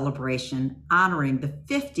virtual celebration honoring the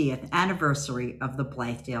 50th anniversary of the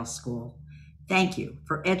Blythedale School. Thank you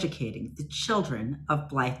for educating the children of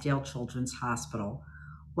Blythedale Children's Hospital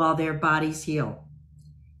while their bodies heal.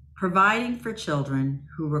 Providing for children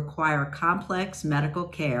who require complex medical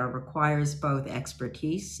care requires both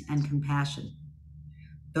expertise and compassion.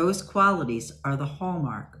 Those qualities are the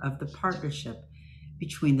hallmark of the partnership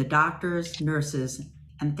between the doctors, nurses,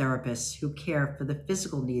 and therapists who care for the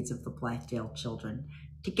physical needs of the Blythedale children,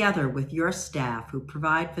 together with your staff who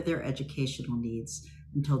provide for their educational needs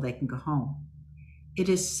until they can go home. It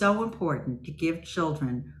is so important to give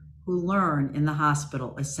children who learn in the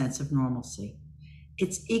hospital a sense of normalcy.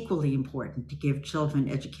 It's equally important to give children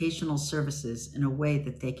educational services in a way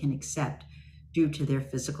that they can accept due to their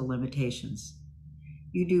physical limitations.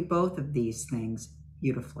 You do both of these things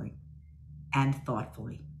beautifully and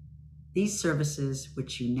thoughtfully. These services,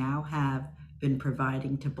 which you now have been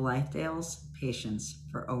providing to Blythedale's patients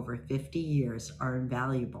for over 50 years, are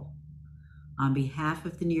invaluable. On behalf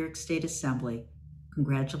of the New York State Assembly,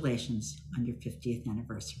 congratulations on your 50th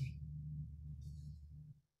anniversary.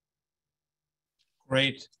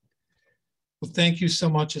 Great. Well, thank you so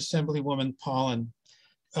much, Assemblywoman Paulin.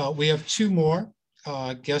 We have two more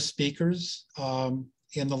guest speakers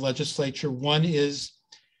in the legislature. One is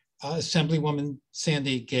Assemblywoman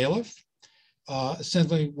Sandy Galiff.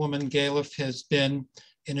 Assemblywoman Galiff has been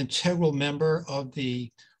an integral member of the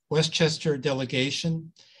Westchester delegation,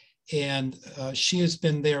 and she has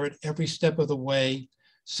been there at every step of the way,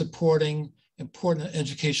 supporting important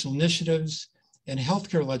educational initiatives and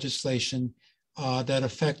healthcare legislation that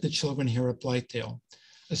affect the children here at Blythedale.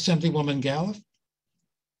 Assemblywoman Galiff.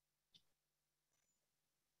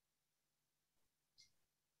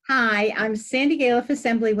 Hi, I'm Sandy Galiff,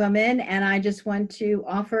 Assemblywoman, and I just want to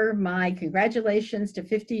offer my congratulations to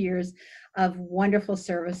 50 years of wonderful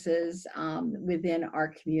services within our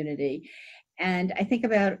community. And I think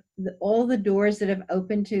about all the doors that have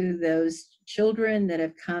opened to those children that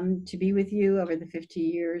have come to be with you over the 50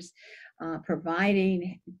 years,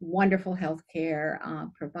 providing wonderful health care,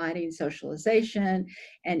 providing socialization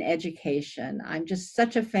and education. I'm just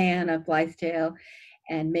such a fan of Blythedale,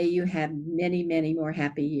 and may you have many, many more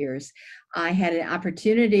happy years. I had an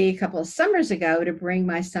opportunity a couple of summers ago to bring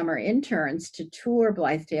my summer interns to tour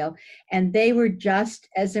Blythedale, and they were just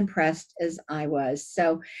as impressed as I was.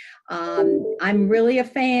 So I'm really a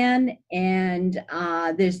fan, and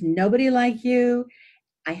there's nobody like you.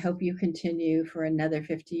 I hope you continue for another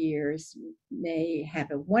 50 years. May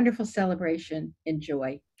have a wonderful celebration.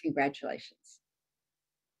 Enjoy. Congratulations.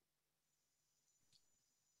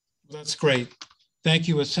 That's great. Thank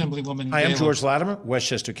you, Assemblywoman. Hi, I'm George Latimer,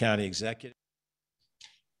 Westchester County Executive.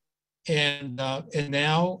 And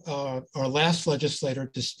now our last legislator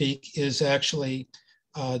to speak is actually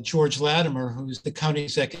George Latimer, who's the county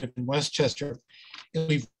executive in Westchester. And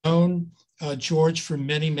we've known George for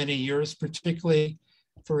many, many years, particularly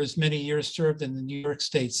for his many years served in the New York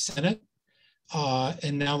State Senate.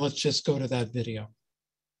 And now let's just go to that video.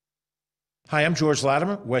 Hi, I'm George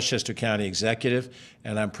Latimer, Westchester County Executive,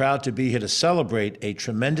 and I'm proud to be here to celebrate a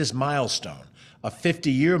tremendous milestone, a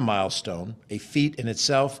 50-year milestone, a feat in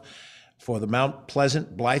itself for the Mount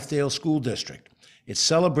Pleasant Blythedale School District. It's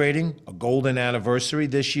celebrating a golden anniversary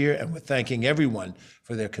this year, and we're thanking everyone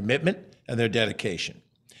for their commitment and their dedication.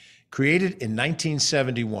 Created in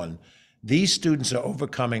 1971, these students are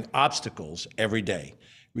overcoming obstacles every day,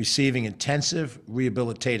 receiving intensive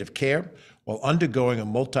rehabilitative care while undergoing a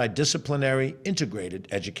multidisciplinary integrated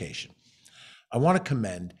education. I want to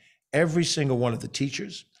commend every single one of the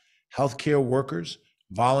teachers, healthcare workers,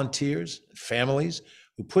 volunteers, and families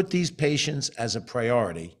who put these patients as a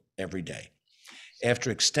priority every day.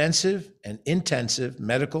 After extensive and intensive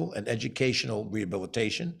medical and educational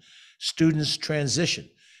rehabilitation, students transition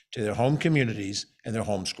to their home communities and their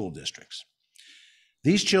home school districts.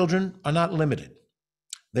 These children are not limited.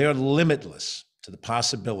 They are limitless to the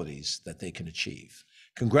possibilities that they can achieve.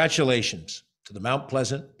 Congratulations to the Mount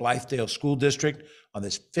Pleasant Blythedale School District on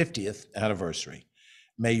this 50th anniversary.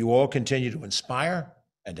 May you all continue to inspire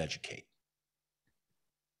and educate.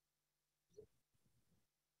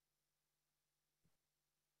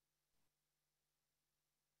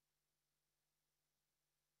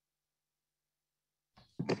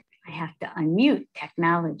 I have to unmute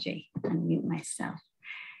technology, unmute myself.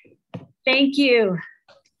 Thank you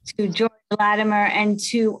to George Latimer and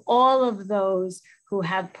to all of those who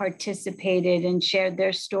have participated and shared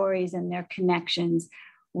their stories and their connections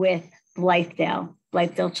with Blythedale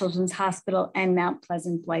Children's Hospital and Mount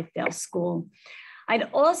Pleasant Blythedale School. I'd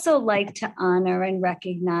also like to honor and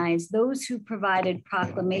recognize those who provided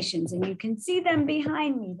proclamations, and you can see them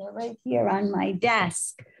behind me. They're right here on my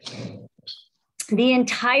desk. The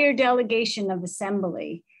entire delegation of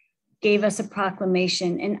Assembly gave us a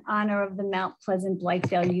proclamation in honor of the Mount Pleasant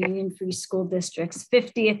Blythedale Union Free School District's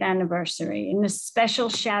 50th anniversary, and a special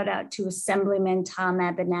shout out to Assemblyman Tom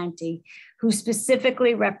Abenanti, who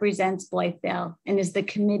specifically represents Blythedale and is the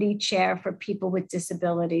committee chair for people with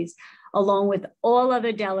disabilities, along with all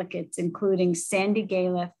other delegates, including Sandy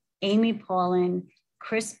Galiff, Amy Paulin,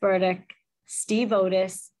 Chris Burdick, Steve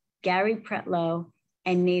Otis, Gary Pretlow,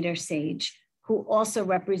 and Nader Sage, who also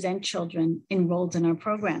represent children enrolled in our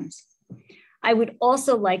programs. I would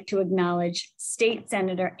also like to acknowledge State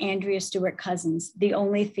Senator Andrea Stewart-Cousins, the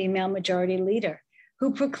only female majority leader,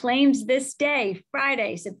 who proclaims this day,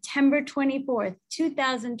 Friday, September 24th,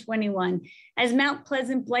 2021, as Mount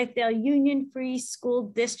Pleasant Blythedale Union Free School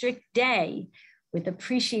District Day, with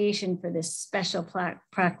appreciation for this special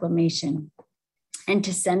proclamation. And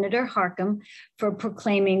to Senator Harcum for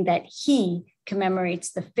proclaiming that he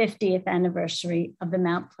commemorates the 50th anniversary of the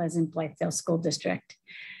Mount Pleasant Blythedale School District.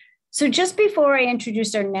 So just before I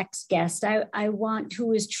introduce our next guest,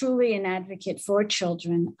 who is truly an advocate for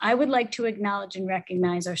children, I would like to acknowledge and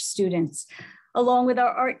recognize our students, along with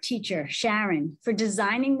our art teacher, Sharon, for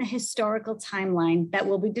designing the historical timeline that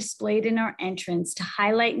will be displayed in our entrance to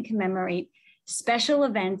highlight and commemorate special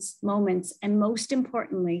events, moments, and most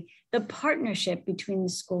importantly, the partnership between the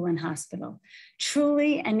school and hospital.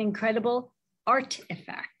 Truly an incredible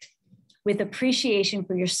artifact, with appreciation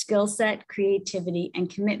for your skill set, creativity, and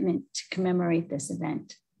commitment to commemorate this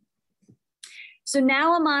event. So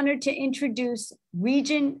now I'm honored to introduce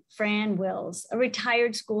Regent Fran Wills, a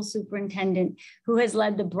retired school superintendent who has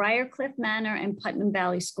led the Briarcliff Manor and Putnam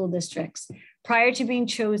Valley School Districts prior to being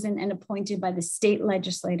chosen and appointed by the state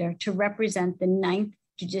legislature to represent the 9th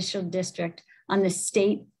Judicial District on the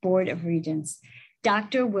State Board of Regents.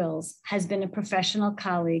 Dr. Wills has been a professional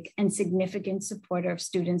colleague and significant supporter of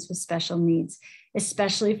students with special needs,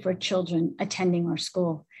 especially for children attending our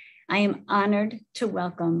school. I am honored to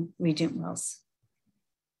welcome Regent Wills.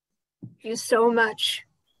 Thank you so much,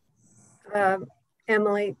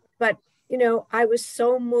 Emily. But, you know, I was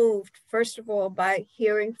so moved, first of all, by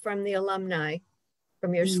hearing from the alumni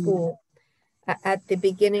from your school at the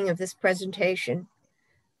beginning of this presentation.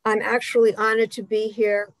 I'm actually honored to be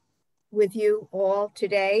here with you all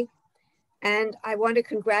today. And I want to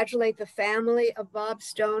congratulate the family of Bob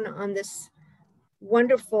Stone on this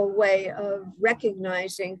wonderful way of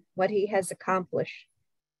recognizing what he has accomplished.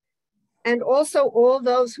 And also all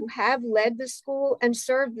those who have led the school and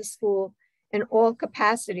served the school in all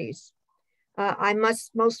capacities.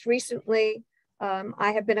 Most recently,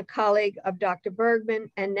 I have been a colleague of Dr.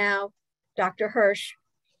 Bergman and now Dr. Hirsch,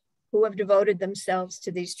 who have devoted themselves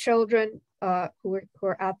to these children who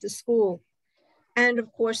are at the school, and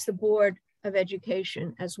of course the Board of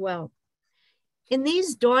Education as well. In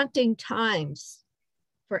these daunting times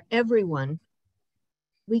for everyone,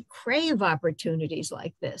 we crave opportunities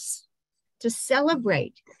like this to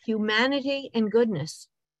celebrate humanity and goodness.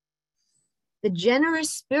 The generous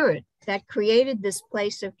spirit that created this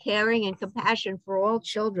place of caring and compassion for all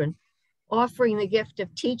children, offering the gift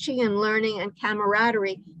of teaching and learning and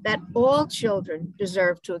camaraderie that all children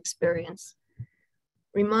deserve to experience,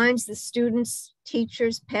 reminds the students,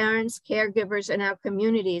 teachers, parents, caregivers, and our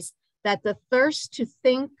communities that the thirst to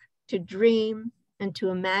think, to dream, and to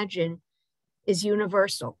imagine is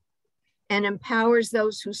universal and empowers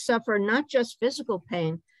those who suffer not just physical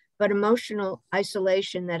pain, but emotional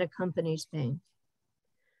isolation that accompanies pain.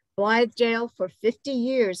 Blythedale for 50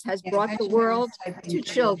 years has brought the world to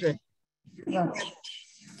children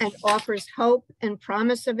and offers hope and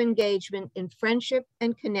promise of engagement in friendship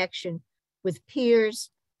and connection with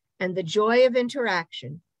peers and the joy of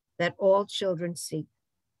interaction that all children seek.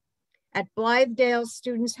 At Blythedale,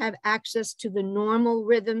 students have access to the normal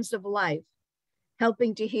rhythms of life,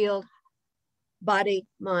 helping to heal body,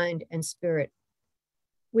 mind, and spirit.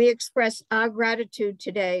 We express our gratitude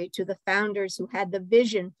today to the founders who had the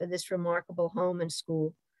vision for this remarkable home and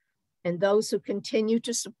school, and those who continue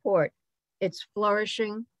to support its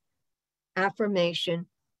flourishing affirmation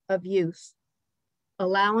of youth,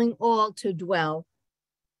 allowing all to dwell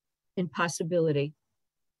in possibility.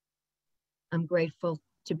 I'm grateful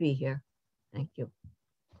to be here. Thank you.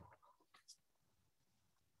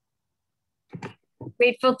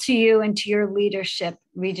 Grateful to you and to your leadership,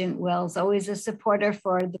 Regent Wills, always a supporter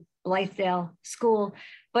for the Blythedale School,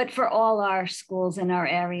 but for all our schools in our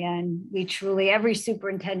area. And we truly, every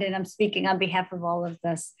superintendent, I'm speaking on behalf of all of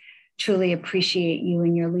us, truly appreciate you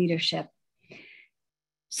and your leadership.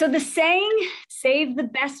 So the saying, save the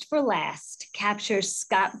best for last, captures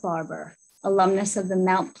Scott Barber, alumnus of the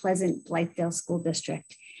Mount Pleasant Blythedale School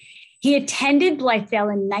District. He attended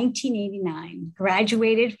Blythedale in 1989,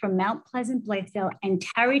 graduated from Mount Pleasant Blythedale and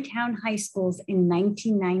Tarrytown High Schools in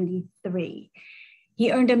 1993.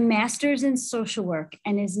 He earned a master's in social work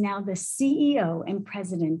and is now the CEO and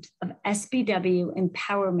president of SBW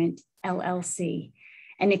Empowerment LLC,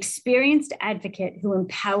 an experienced advocate who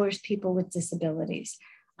empowers people with disabilities.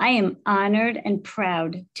 I am honored and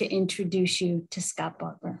proud to introduce you to Scott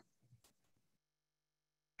Barber.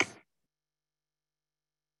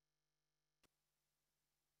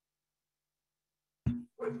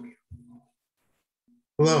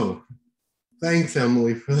 Hello. Thanks,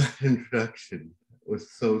 Emily, for that introduction. It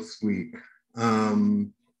was so sweet.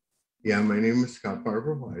 Yeah, my name is Scott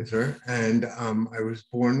Barber Weiser, and I was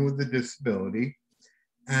born with a disability.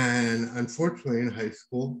 And unfortunately, in high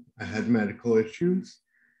school, I had medical issues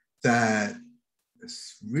that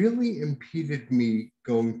really impeded me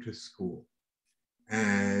going to school.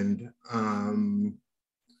 And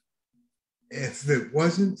if it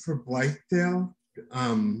wasn't for Blythedale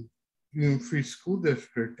Union Free School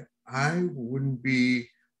District, I wouldn't be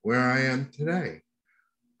where I am today.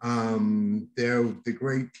 They're the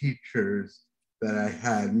great teachers that I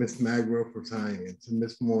had, Miss Magro for science, and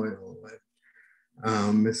Miss Moyle,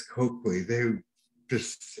 and Miss Coakley. They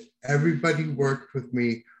just, everybody worked with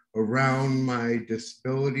me around my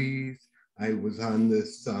disabilities. I was on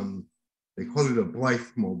this, they called it a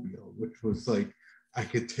Blythemobile, which was like, I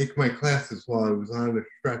could take my classes while I was on a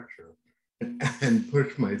stretcher and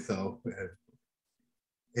push myself. And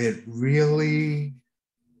it really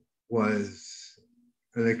was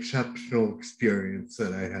an exceptional experience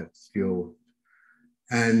that I had to deal with.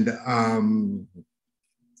 And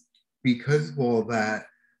because of all that,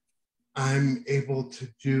 I'm able to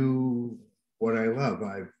do what I love.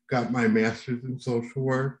 I've got my master's in social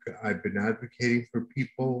work. I've been advocating for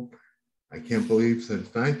people, I can't believe,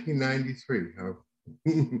 since 1993.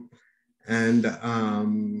 And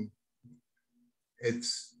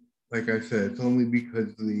it's, like I said, it's only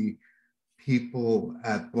because the people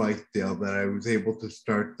at Blythedale that I was able to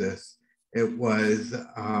start this. It was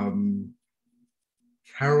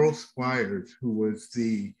Carol Squires, who was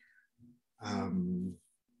the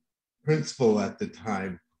principal at the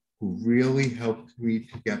time, who really helped me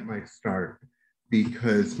to get my start,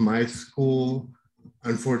 because my school,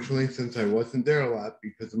 unfortunately, since I wasn't there a lot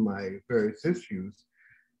because of my various issues,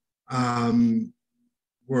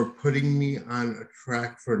 were putting me on a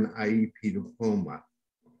track for an IEP diploma.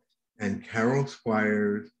 And Carol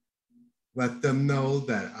Squires let them know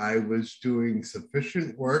that I was doing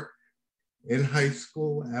sufficient work in high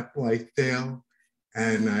school at Blythedale,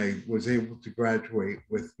 and I was able to graduate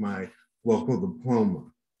with my local diploma.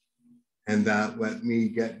 And that let me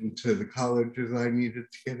get into the colleges I needed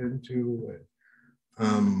to get into,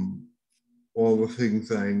 and all the things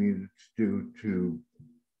that I needed to do to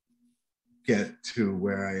get to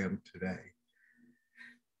where I am today.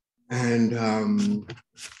 And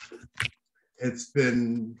it's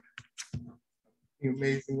been an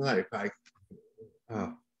amazing life. I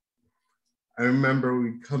remember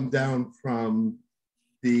we'd come down from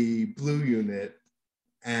the blue unit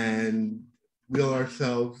and wheel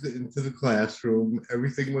ourselves into the classroom.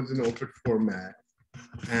 Everything was an open format.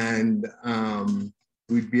 And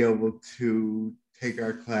we'd be able to take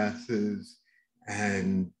our classes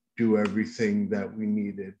and do everything that we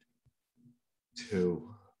needed to.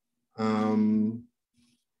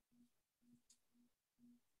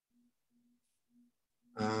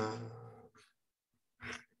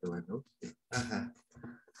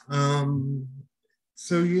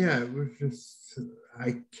 So yeah, it was just,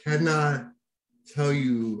 I cannot tell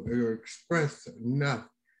you or express enough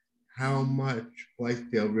how much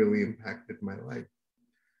Blythedale really impacted my life.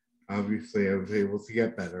 Obviously, I was able to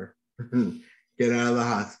get better, get out of the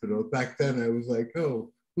hospital. Back then, I was like,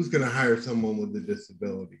 oh, who's going to hire someone with a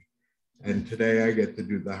disability? And today I get to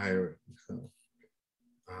do the hiring. So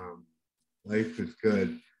life is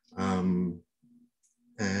good. And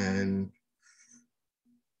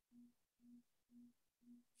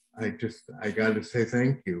I got to say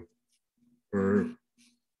thank you for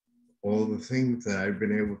all the things that I've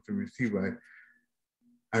been able to receive.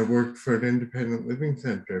 I worked for an independent living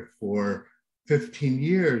center for 15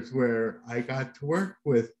 years where I got to work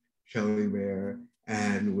with Shelley Mayer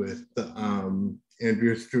and with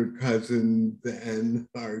Andrea Stewart Cousins and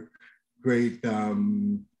our great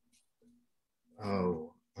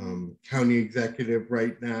county executive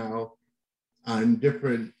right now on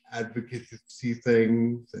different advocacy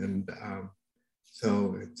things. And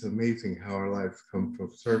so it's amazing how our lives come full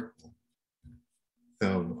circle.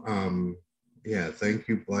 So yeah, thank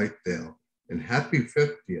you, Blythedale, and happy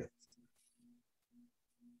 50th.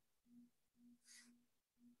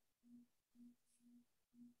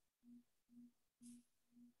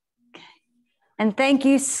 And thank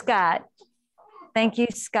you, Scott. Thank you,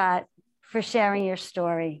 Scott, for sharing your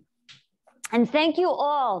story. And thank you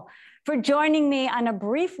all for joining me on a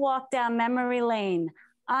brief walk down memory lane,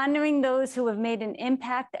 honoring those who have made an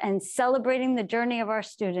impact and celebrating the journey of our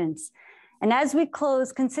students. And as we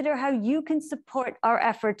close, consider how you can support our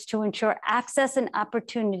efforts to ensure access and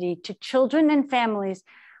opportunity to children and families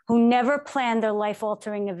who never planned their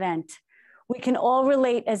life-altering event. We can all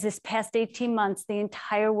relate, as this past 18 months, the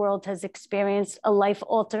entire world has experienced a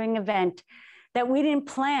life-altering event that we didn't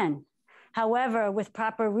plan. However, with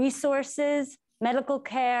proper resources, medical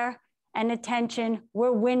care, and attention,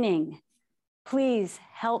 we're winning. Please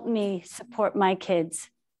help me support my kids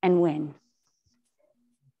and win.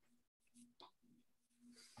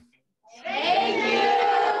 Thank you.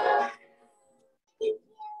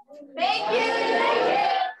 Thank you.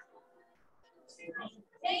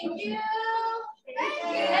 Thank you.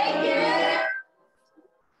 Thank you.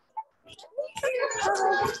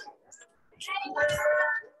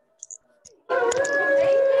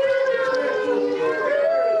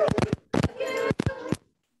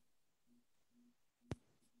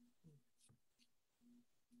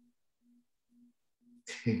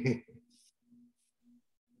 Thank you.